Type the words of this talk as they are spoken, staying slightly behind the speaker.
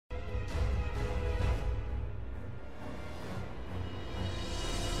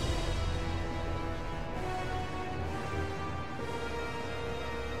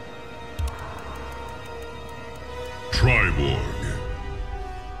Triborg.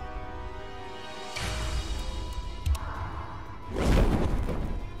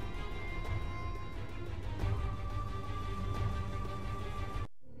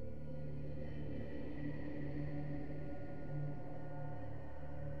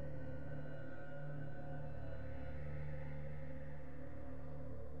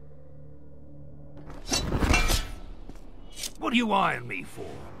 What are you eyeing me for?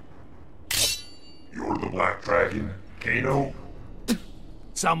 You're the Black Dragon, Kano?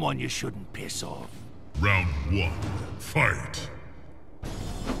 Someone you shouldn't piss off. Round 1, fight!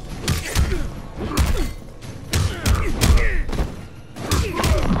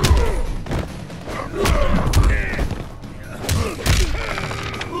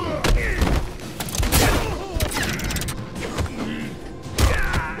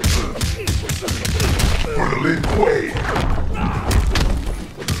 For the Lin Kuei!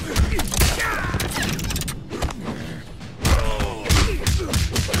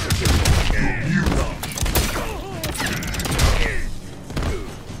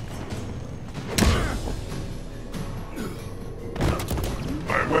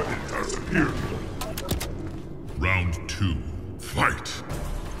 My weapons are superior. Round 2, fight!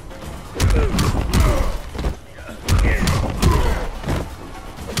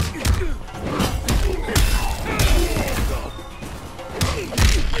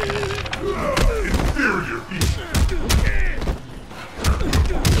 Inferior beast.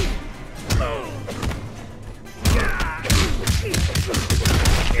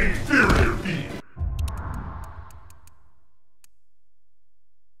 Inferior beast.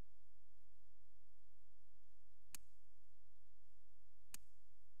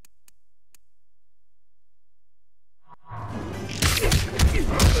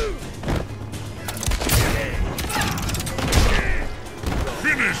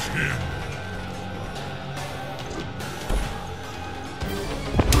 Finish him!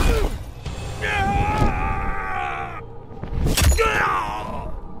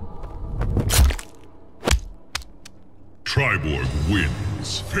 Triborg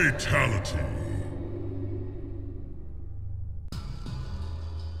wins. Fatality.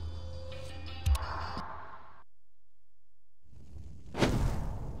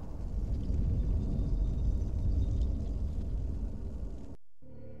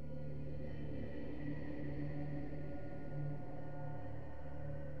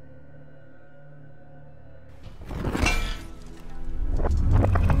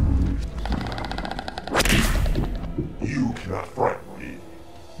 You cannot frighten me.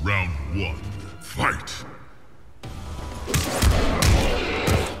 Round 1, fight!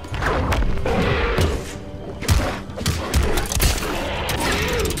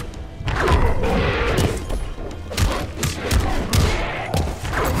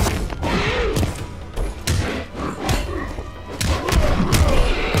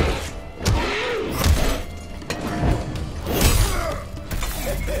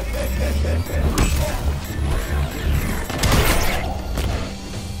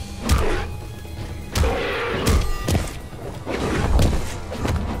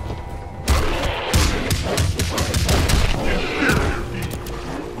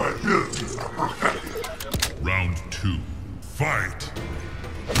 My abilities are perfected. Round 2, fight!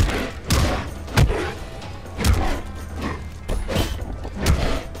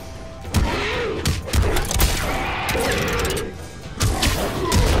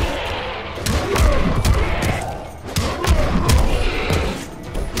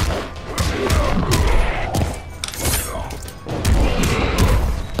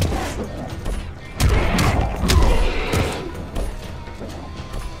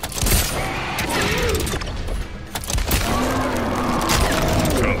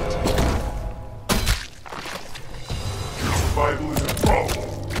 Survival is a problem.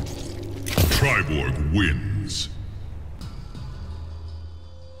 Triborg wins.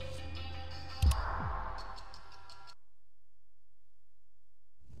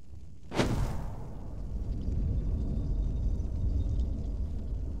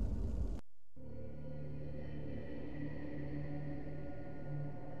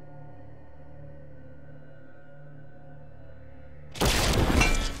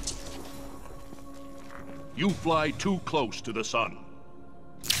 You fly too close to the sun.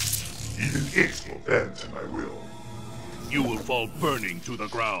 Even it will bend to my will. You will fall burning to the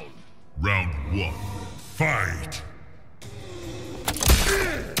ground. Round 1, fight!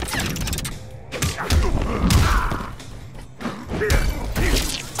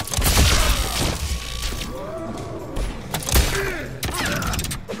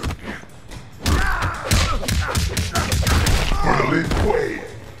 For the Lin Kuei!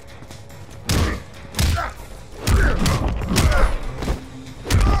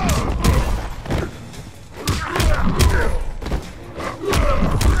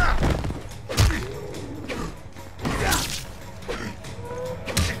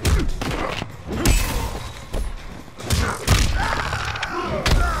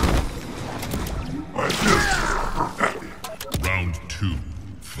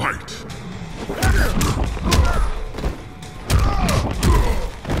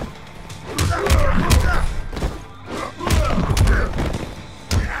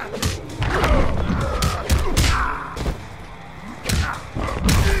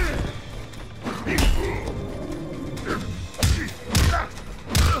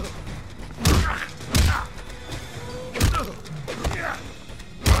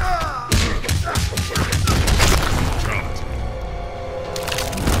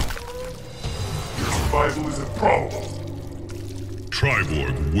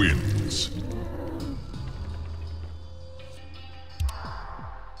 Triborg wins.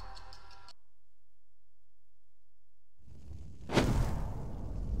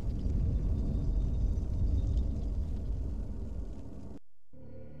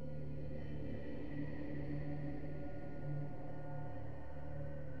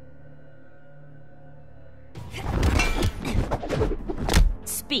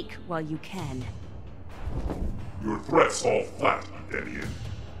 Speak while you can. Your threats fall flat, Gideon.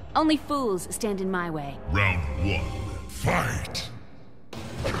 Only fools stand in my way. Round 1. Fight!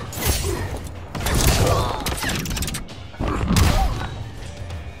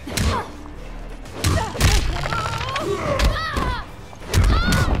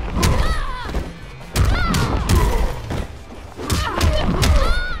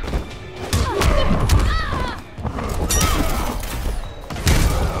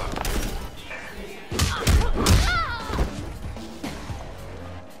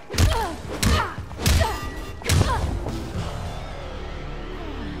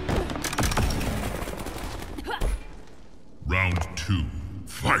 Round 2.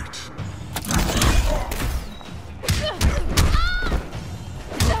 Fight!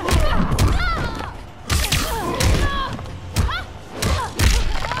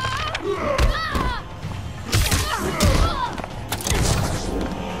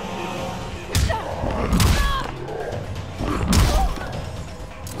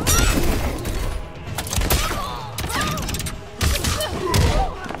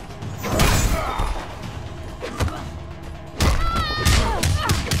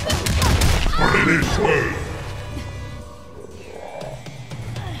 Finish her!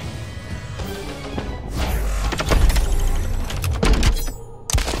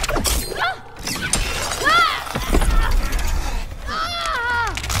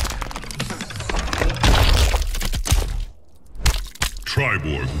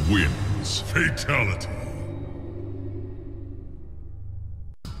 Triborg wins. Fatality.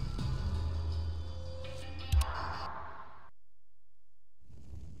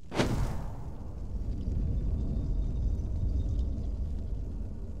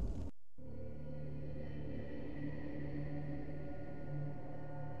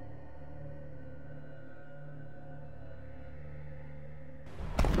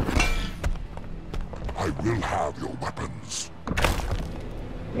 I will have your weapons.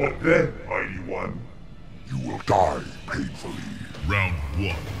 What then, Mighty One? You will die painfully. Round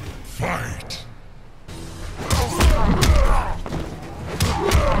 1. Fight!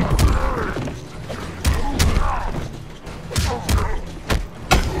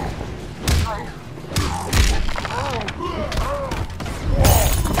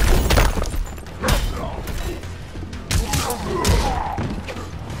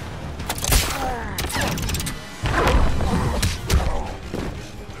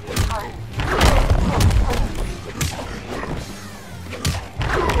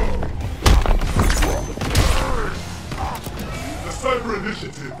 Cyber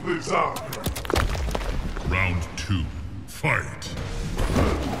Initiative lives on. Round 2. Fight!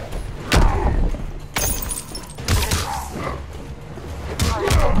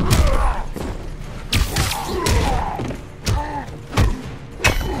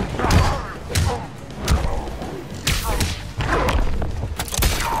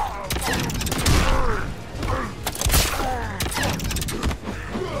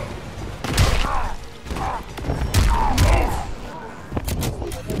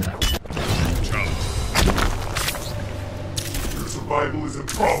 Survival is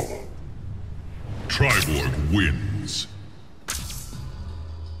improbable. Triborg wins.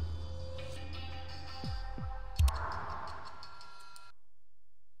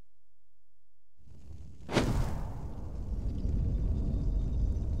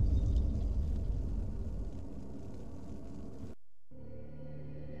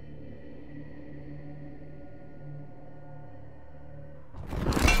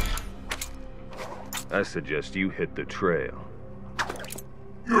 I suggest you hit the trail.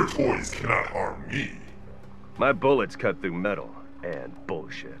 Your toys cannot harm me. My bullets cut through metal and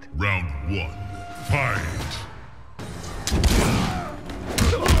bullshit. Round 1. Fight!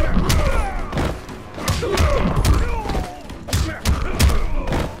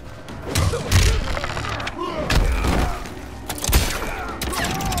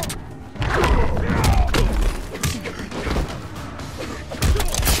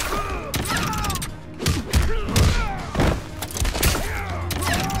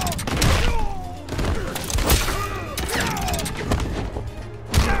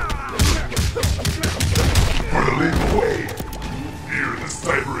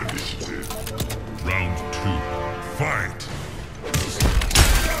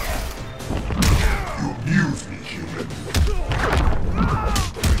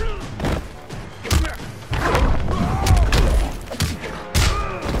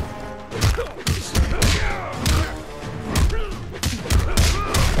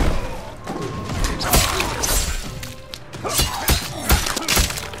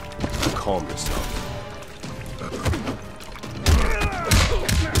 calm yourself.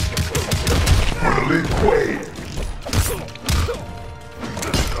 For the Lin Kuei!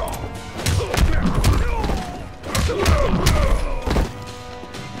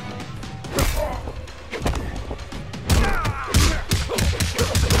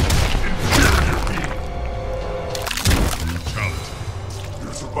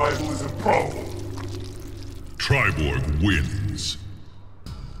 Your survival is improbable. Triborg wins.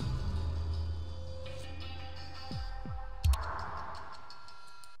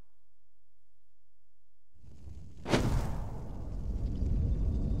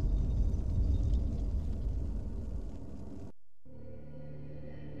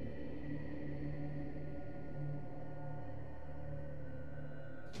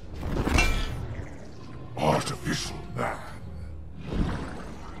 Artificial man.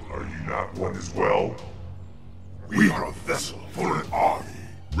 Are you not one as well? We are a vessel for an army.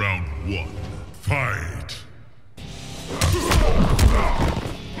 Round 1. Fight!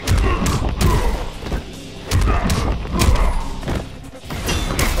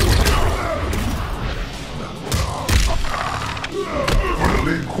 For the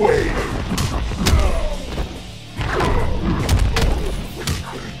Lin Kuei!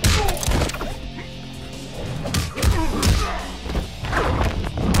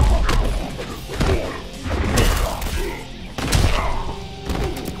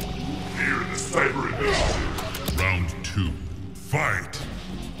 Round 2. Fight!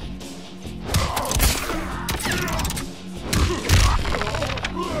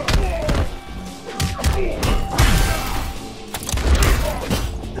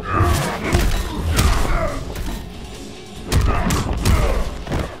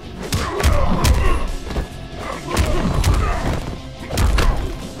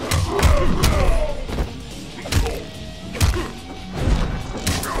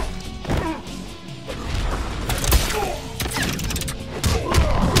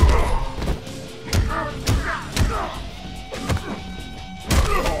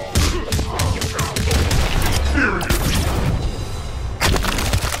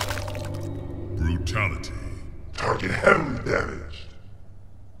 Brutality. Target heavily damaged.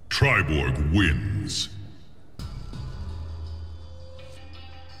 Triborg wins.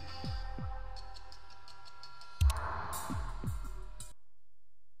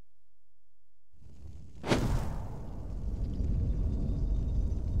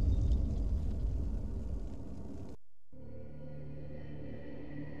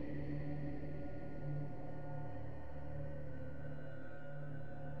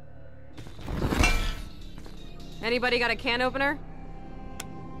 Anybody got a can opener?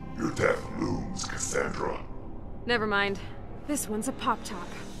 Your death looms, Cassandra. Never mind. This one's a pop top.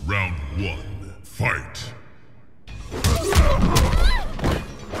 Round 1. Fight!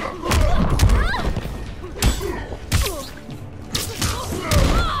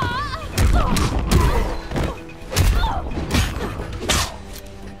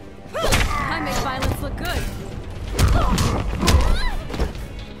 I make violence look good.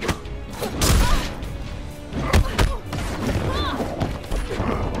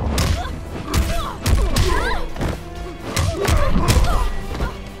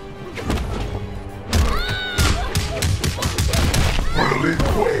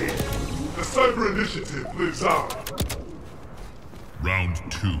 The Cyber Initiative lives on. Round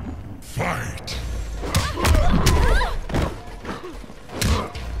 2. Fight!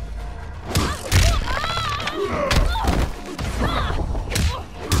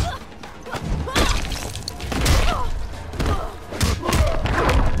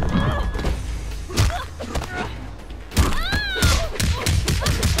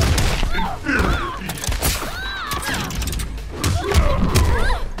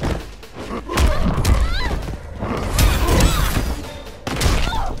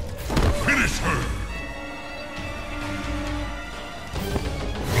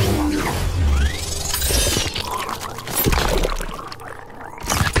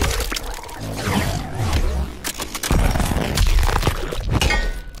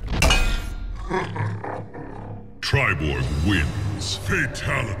 Triborg wins.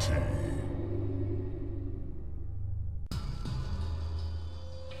 Fatality.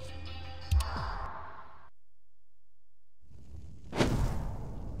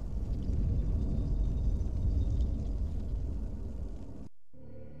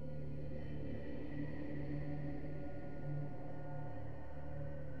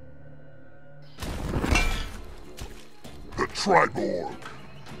 The Triborg.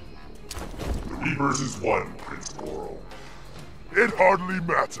 3 versus 1, Prince Coral. It hardly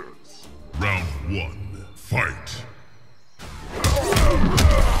matters. Round 1. Fight!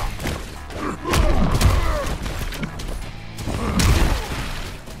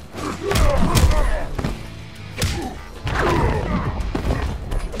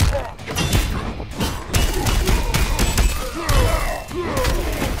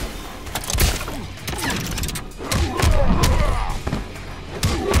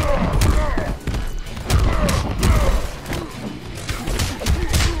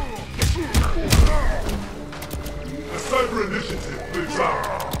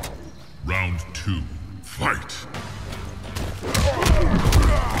 Round 2, fight!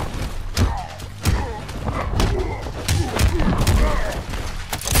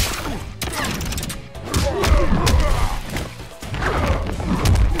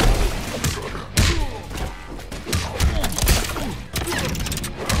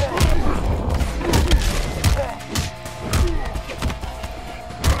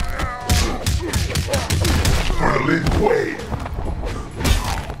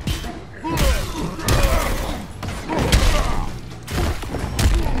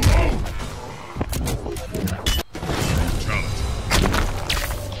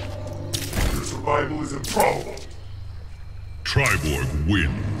 Survival is improbable. Triborg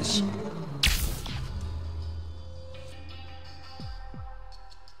wins.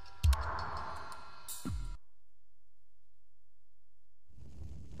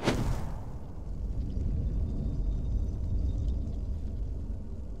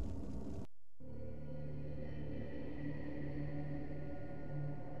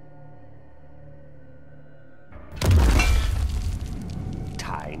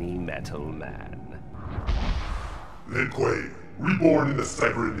 Tiny metal man. Lin Kuei, reborn in the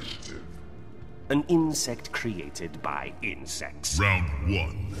Cyber Initiative. An insect created by insects. Round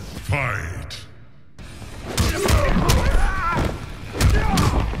 1, fight!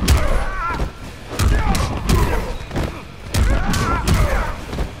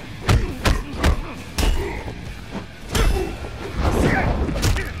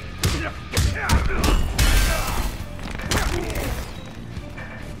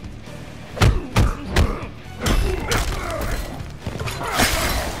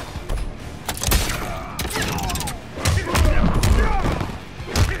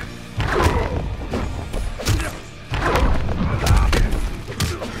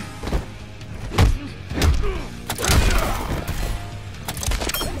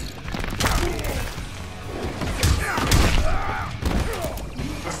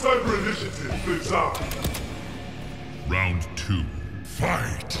 Cyber Initiative lives on. Round 2,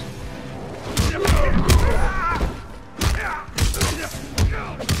 fight!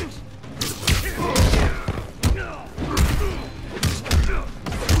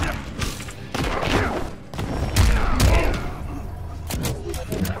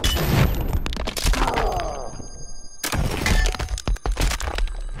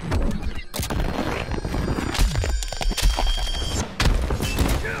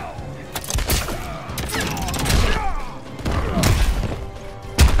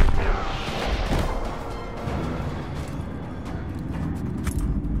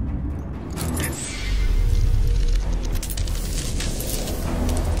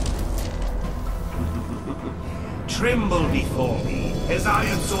 Tremble before me as I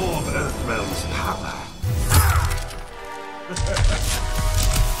absorb Earthrealm's power.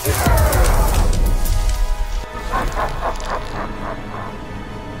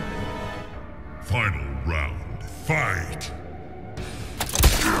 Final round, fight!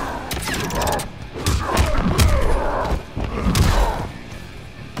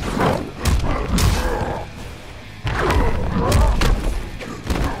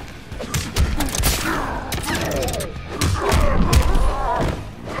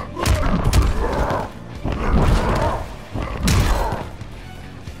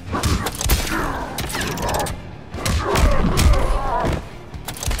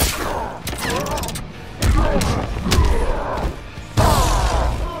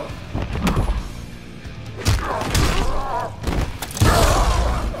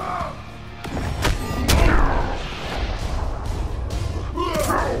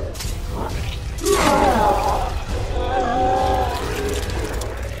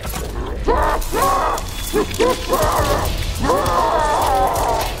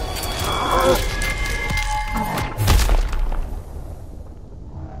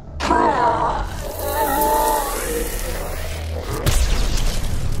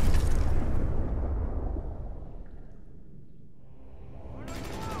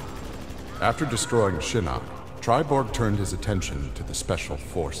 After destroying Shinnok, Triborg turned his attention to the Special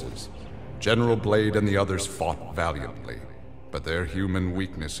Forces. General Blade and the others fought valiantly, but their human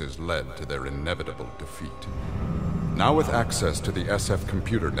weaknesses led to their inevitable defeat. Now with access to the SF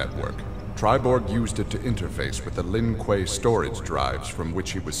computer network, Triborg used it to interface with the Lin Kuei storage drives from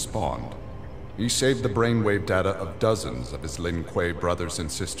which he was spawned. He saved the brainwave data of dozens of his Lin Kuei brothers and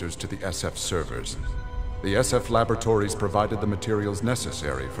sisters to the SF servers. The SF laboratories provided the materials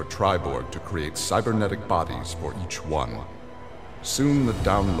necessary for Triborg to create cybernetic bodies for each one. Soon the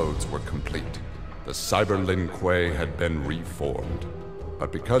downloads were complete. The Cyber Lin Kuei had been reformed.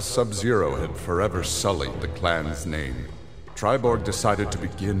 But because Sub-Zero had forever sullied the clan's name, Triborg decided to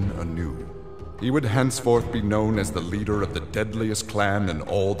begin anew. He would henceforth be known as the leader of the deadliest clan in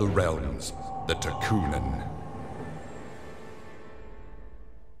all the realms, the Takunin.